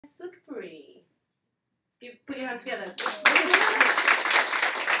Sukpuri. Put your hands together.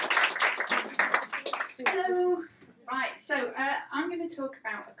 Hello. Right, so I'm going to talk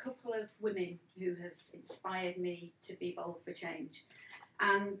about a couple of women who have inspired me to be bold for change.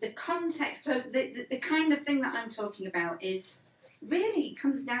 And the context, so the kind of thing that I'm talking about is really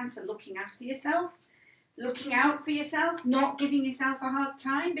comes down to looking after yourself, looking out for yourself, not giving yourself a hard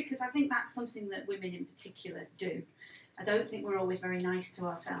time, because I think that's something that women in particular do. I don't think we're always very nice to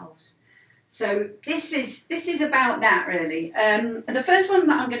ourselves. So this is about that, really. The first one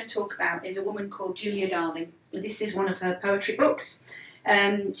that I'm going to talk about is a woman called Julia Darling. This is one of her poetry books.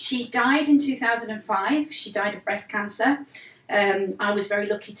 She died in 2005. She died of breast cancer. I was very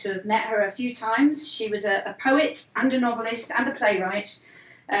lucky to have met her a few times. She was a poet and a novelist and a playwright.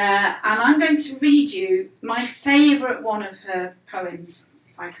 And I'm going to read you my favourite one of her poems,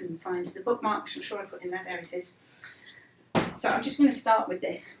 if I can find the bookmark, which I'm sure I put in there. There it is. So I'm just going to start with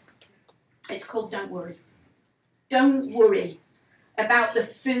this. It's called Don't Worry. Don't worry about the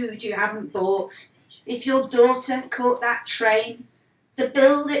food you haven't bought. If your daughter caught that train, the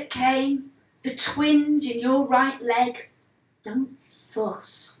bill that came, the twinge in your right leg, don't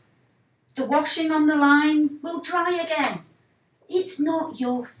fuss. The washing on the line will dry again. It's not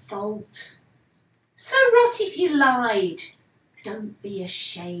your fault. So what if you lied? Don't be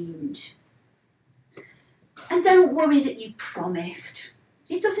ashamed. And don't worry that you promised.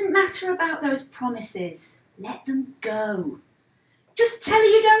 It doesn't matter about those promises. Let them go. Just tell her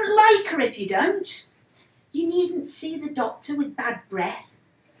you don't like her if you don't. You needn't see the doctor with bad breath.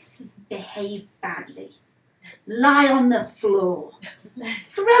 Behave badly. Lie on the floor.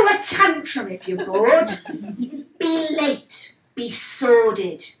 Throw a tantrum if you're bored. Be late. Be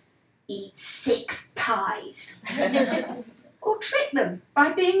sordid. Eat 6 pies. Or trick them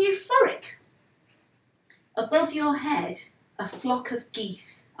by being euphoric. Above your head, a flock of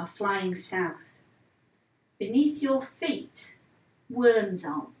geese are flying south. Beneath your feet, worms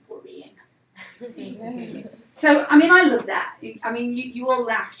aren't worrying. So, I mean, I love that. I mean, you all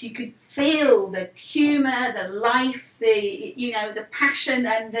laughed. You could feel the humour, the life, the passion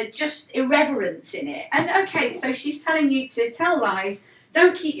and the just irreverence in it. And, okay, so she's telling you to tell lies,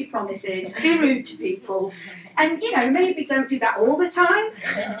 don't keep your promises, be rude to people. And, maybe don't do that all the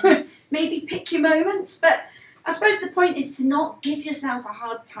time. Maybe pick your moments, but I suppose the point is to not give yourself a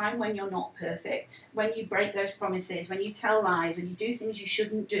hard time when you're not perfect, when you break those promises, when you tell lies, when you do things you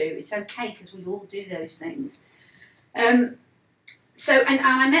shouldn't do. It's okay because we all do those things. And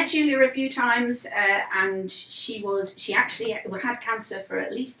I met Julia a few times, and she actually had cancer for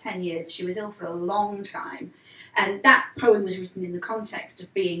at least 10 years. She was ill for a long time, and that poem was written in the context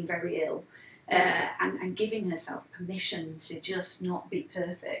of being very ill and giving herself permission to just not be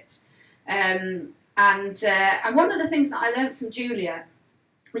perfect. And one of the things that I learned from Julia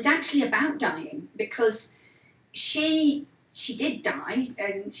was actually about dying, because she did die,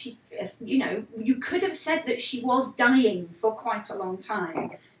 and you could have said that she was dying for quite a long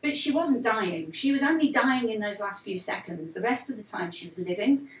time, but she wasn't dying. She was only dying in those last few seconds. The rest of the time she was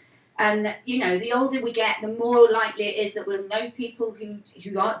living. And, the older we get, the more likely it is that we'll know people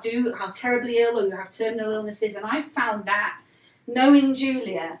who are terribly ill or who have terminal illnesses. And I've found that knowing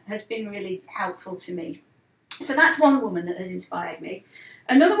Julia has been really helpful to me. So that's one woman that has inspired me.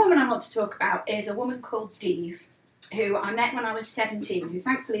 Another woman I want to talk about is a woman called Deve, who I met when I was 17, who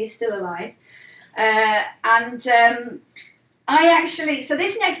thankfully is still alive. So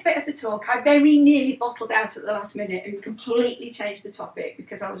this next bit of the talk, I very nearly bottled out at the last minute and completely changed the topic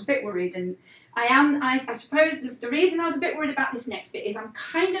because I was a bit worried. And I suppose the reason I was a bit worried about this next bit is I'm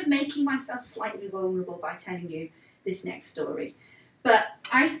kind of making myself slightly vulnerable by telling you this next story. But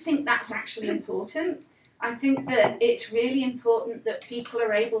I think that's actually important. I think that it's really important that people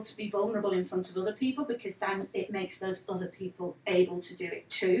are able to be vulnerable in front of other people, because then it makes those other people able to do it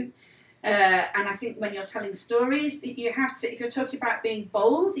too. And I think when you're telling stories, you have to, if you're talking about being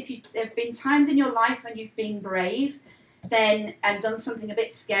bold, there have been times in your life when you've been brave and done something a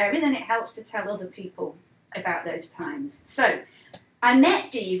bit scary, then it helps to tell other people about those times. So I met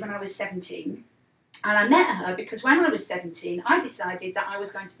Deve when I was 17, and I met her because when I was 17, I decided that I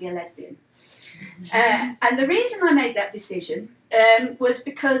was going to be a lesbian. And the reason I made that decision was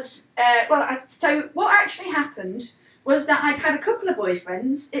because, so what actually happened was that I'd had a couple of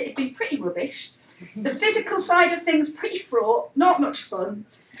boyfriends. It had been pretty rubbish. The physical side of things pretty fraught, not much fun.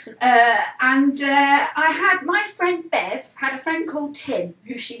 And my friend Bev had a friend called Tim,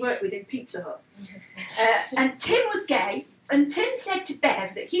 who she worked with in Pizza Hut. And Tim was gay, and Tim said to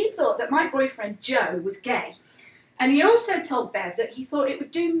Bev that he thought that my boyfriend Joe was gay. And he also told Bev that he thought it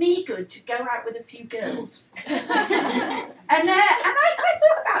would do me good to go out with a few girls. And I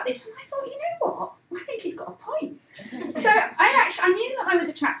thought about this, and I thought, you know what? I think he's got a point. So I knew that I was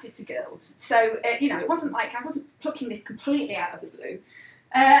attracted to girls. So, you know, it wasn't like I wasn't plucking this completely out of the blue.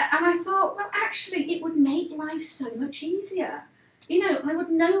 And I thought, well, actually, it would make life so much easier. You know, I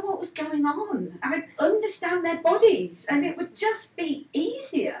would know what was going on. I'd understand their bodies, and it would just be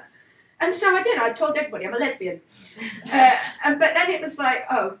easier. And so I did. I told everybody I'm a lesbian. But then it was like,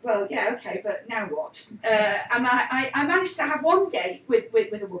 oh, well, yeah, okay, but now what? And I managed to have one date with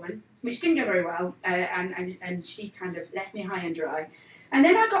a woman, which didn't go very well, and she kind of left me high and dry. And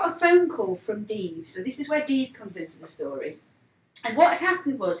then I got a phone call from Dave. So this is where Dave comes into the story. And what had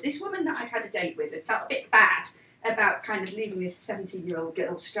happened was this woman that I'd had a date with had felt a bit bad about kind of leaving this 17-year-old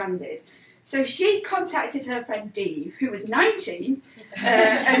girl stranded. So she contacted her friend Dave, who was 19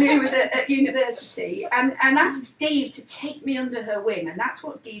 and who was at university, and asked Dave to take me under her wing, and that's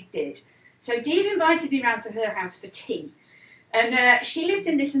what Dave did. So Dave invited me round to her house for tea. And she lived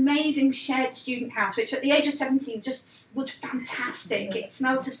in this amazing shared student house, which at the age of 17 just was fantastic. It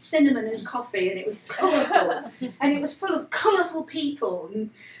smelled of cinnamon and coffee, and it was colourful. And it was full of colourful people.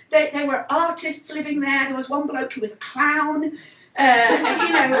 And there were artists living there. There was one bloke who was a clown. You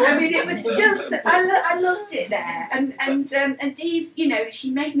know, I mean, it was just, I loved it there. And Dave, you know,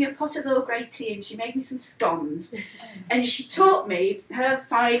 she made me a pot of Earl Grey tea, and she made me some scones. And she taught me her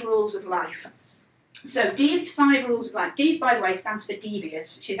 5 rules of life. So Dave's 5 rules of life. Dave, by the way, stands for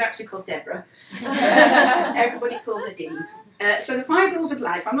devious. She's actually called Deborah. Everybody calls her Dave. So the 5 rules of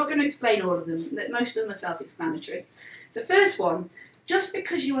life, I'm not going to explain all of them. Most of them are self-explanatory. The first one, just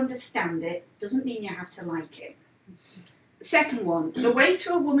because you understand it doesn't mean you have to like it. The second one, the way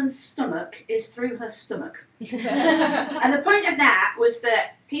to a woman's stomach is through her stomach. And the point of that was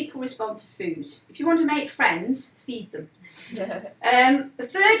that people respond to food. If you want to make friends, feed them. The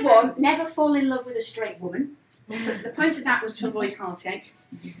third one, never fall in love with a straight woman. The point of that was to avoid heartache.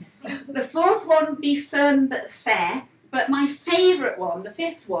 The fourth one, be firm but fair. But my favourite one, the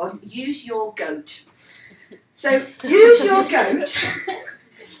 5th one, use your goat. So use your goat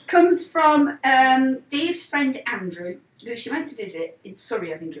comes from Dave's friend Andrew, who she went to visit in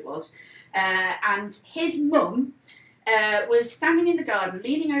Surrey, I think it was. And his mum was standing in the garden,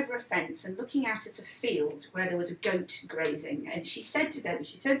 leaning over a fence and looking out at a field where there was a goat grazing. And she said to Debbie,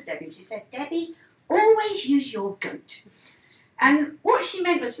 she turned to Debbie and she said, Debbie, always use your goat. And what she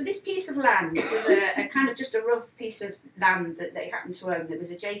meant was, so this piece of land was a kind of just a rough piece of land that they happened to own that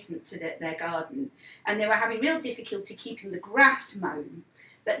was adjacent to their garden. And they were having real difficulty keeping the grass mown.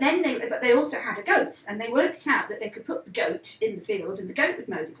 But then they also had a goat, and they worked out that they could put the goat in the field and the goat would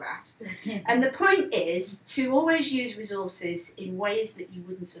mow the grass. And the point is to always use resources in ways that you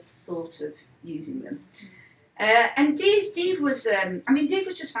wouldn't have thought of using them. And Dave was, Dave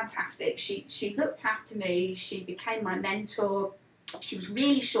was just fantastic. She looked after me, she became my mentor. She was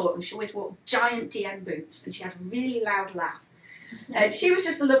really short and she always wore giant DM boots and she had a really loud laugh. She was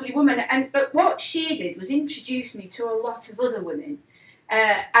just a lovely woman. But what she did was introduce me to a lot of other women.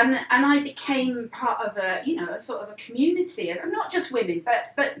 And I became part of a sort of a community, and not just women,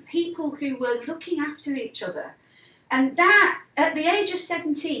 but people who were looking after each other. And that, at the age of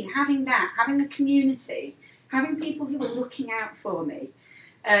 17, having a community, having people who were looking out for me,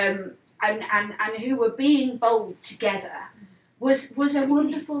 and who were being bold together, was a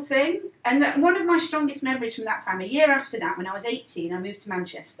wonderful thing. And one of my strongest memories from that time, a year after that, when I was 18, I moved to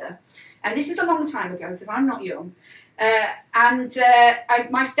Manchester. And this is a long time ago, because I'm not young.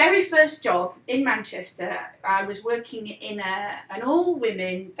 My very first job in Manchester, I was working in an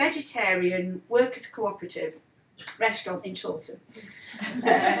all-women vegetarian workers' cooperative restaurant in Chorlton.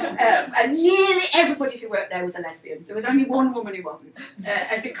 And nearly everybody who worked there was a lesbian. There was only one woman who wasn't.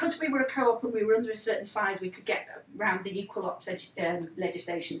 And because we were a co-op and we were under a certain size, we could get around the equal ops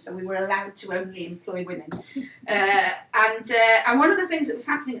legislation, so we were allowed to only employ women. And one of the things that was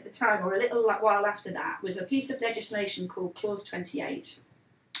happening at the time, or a little while after that, was a piece of legislation called Clause 28,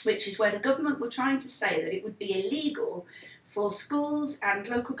 which is where the government were trying to say that it would be illegal for schools and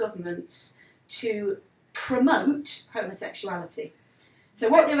local governments to promote homosexuality. So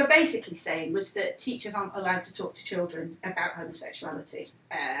what they were basically saying was that teachers aren't allowed to talk to children about homosexuality,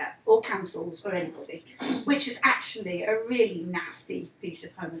 or councils, or anybody, which is actually a really nasty piece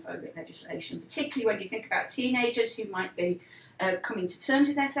of homophobic legislation, particularly when you think about teenagers who might be coming to terms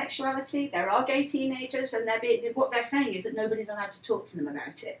with their sexuality. There are gay teenagers, and what they're saying is that nobody's allowed to talk to them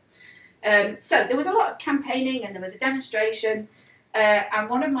about it. So there was a lot of campaigning, and there was a demonstration, and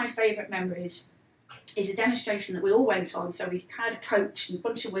one of my favourite memories is a demonstration that we all went on. So we had a coach and a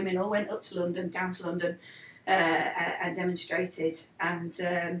bunch of women all went up to London, down to London, and demonstrated.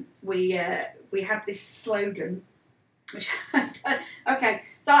 And we had this slogan, which okay,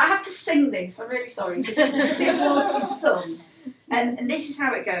 so I have to sing this. I'm really sorry because it was sung, and this is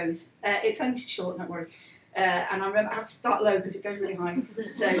how it goes. It's only short, don't worry. And I remember I have to start low because it goes really high.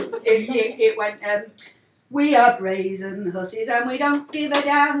 So it went. We are brazen hussies and we don't give a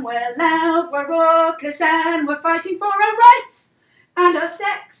damn. We're loud, we're raucous, and we're fighting for our rights and our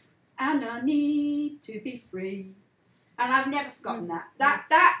sex and our need to be free. And I've never forgotten that.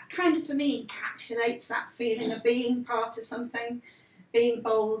 That kind of, for me, encapsulates that feeling of being part of something, being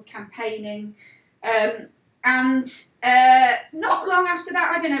bold, campaigning. And not long after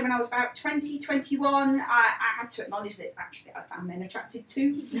that, I don't know, when I was about 20, 21, I had to acknowledge that actually I found men attractive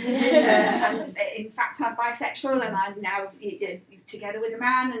too. And in fact, I'm bisexual and I'm now together with a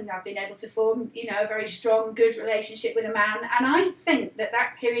man, and I've been able to form, a very strong, good relationship with a man. And I think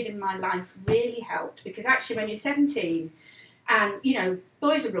that period in my life really helped, because actually when you're 17 and,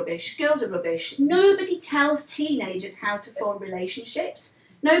 boys are rubbish, girls are rubbish, nobody tells teenagers how to form relationships.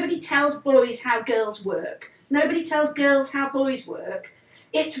 Nobody tells boys how girls work. Nobody tells girls how boys work.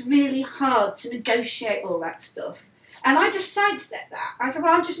 It's really hard to negotiate all that stuff. And I just sidestepped that. I said,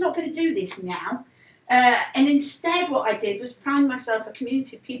 well, I'm just not going to do this now. And instead what I did was find myself a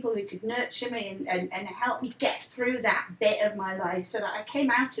community of people who could nurture me and help me get through that bit of my life so that I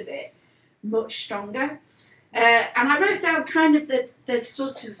came out of it much stronger. And I wrote down kind of the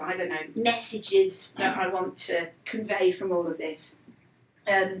sort of, messages that I want to convey from all of this.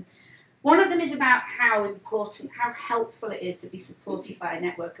 One of them is about how important, how helpful it is to be supported by a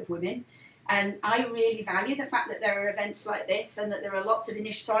network of women. And I really value the fact that there are events like this and that there are lots of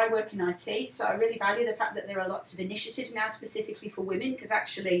initiatives. So I work in IT, so I really value the fact that there are lots of initiatives now specifically for women, because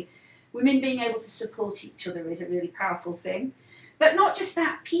actually women being able to support each other is a really powerful thing. But not just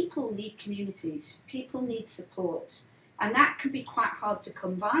that, people need communities, people need support. And that can be quite hard to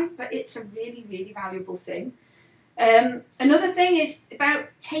come by, but it's a really, really valuable thing. Another thing is about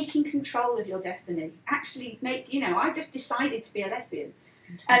taking control of your destiny. Actually, I just decided to be a lesbian.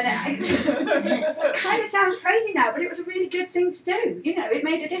 And it kind of sounds crazy now, but it was a really good thing to do. It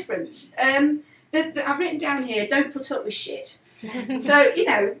made a difference. I've written down here, don't put up with shit. So,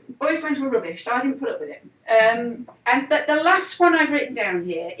 boyfriends were rubbish, so I didn't put up with it. But the last one I've written down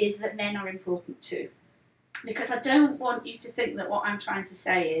here is that men are important too. Because I don't want you to think that what I'm trying to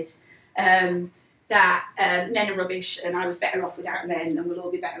say is that men are rubbish and I was better off without men and we'll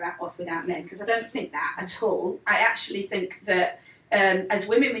all be better off without men, because I don't think that at all. I actually think that as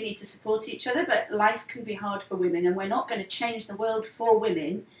women we need to support each other, but life can be hard for women, and we're not going to change the world for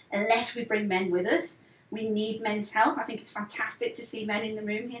women unless we bring men with us. We need men's help. I think it's fantastic to see men in the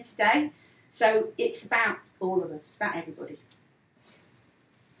room here today. So it's about all of us, it's about everybody.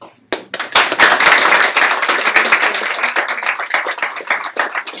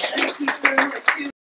 Thank you so much.